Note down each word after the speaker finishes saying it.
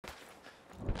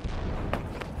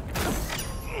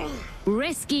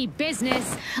Risky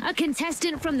business. A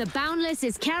contestant from the Boundless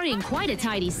is carrying quite a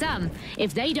tidy sum.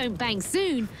 If they don't bank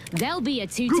soon, they'll be a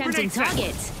too tempting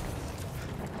target.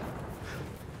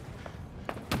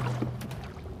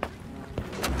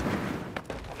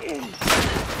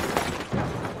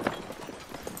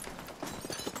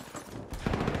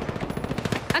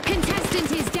 A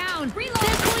contestant is down. Reload.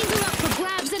 Their coins are up for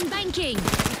grabs and banking.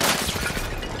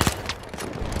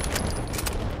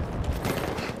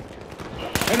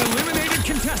 An eliminated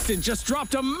contestant just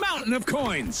dropped a mountain of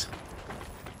coins.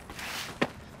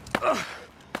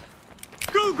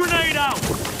 Go grenade out!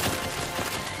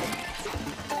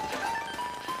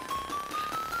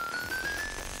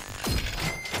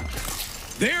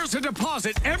 There's a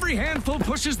deposit. Every handful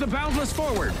pushes the Boundless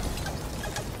forward.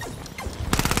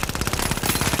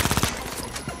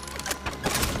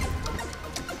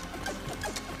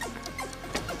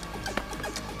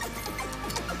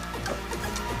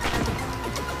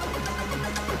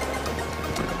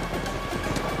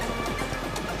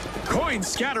 Coins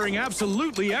scattering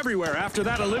absolutely everywhere after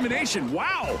that elimination.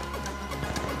 Wow!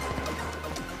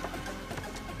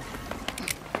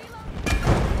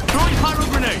 Throwing pyro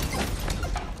grenade!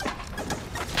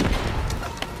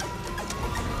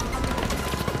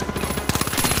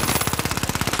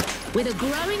 With a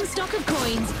growing stock of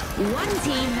coins, one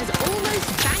team has almost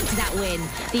banked that win.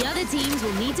 The other teams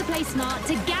will need to play smart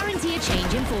to guarantee a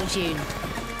change in fortune.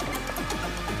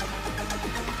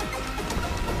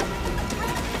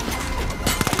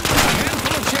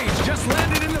 Just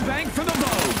landed in the bank for the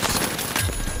Vogues.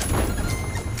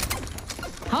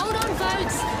 Hold on,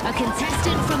 folks. A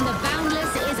contestant from the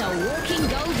Boundless is a walking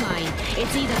gold mine.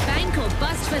 It's either bank or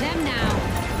bust for them now.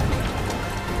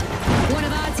 One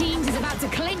of our teams is about to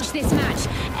clinch this match.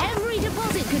 Every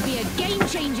deposit could be a game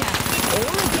changer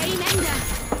or a game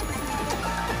ender.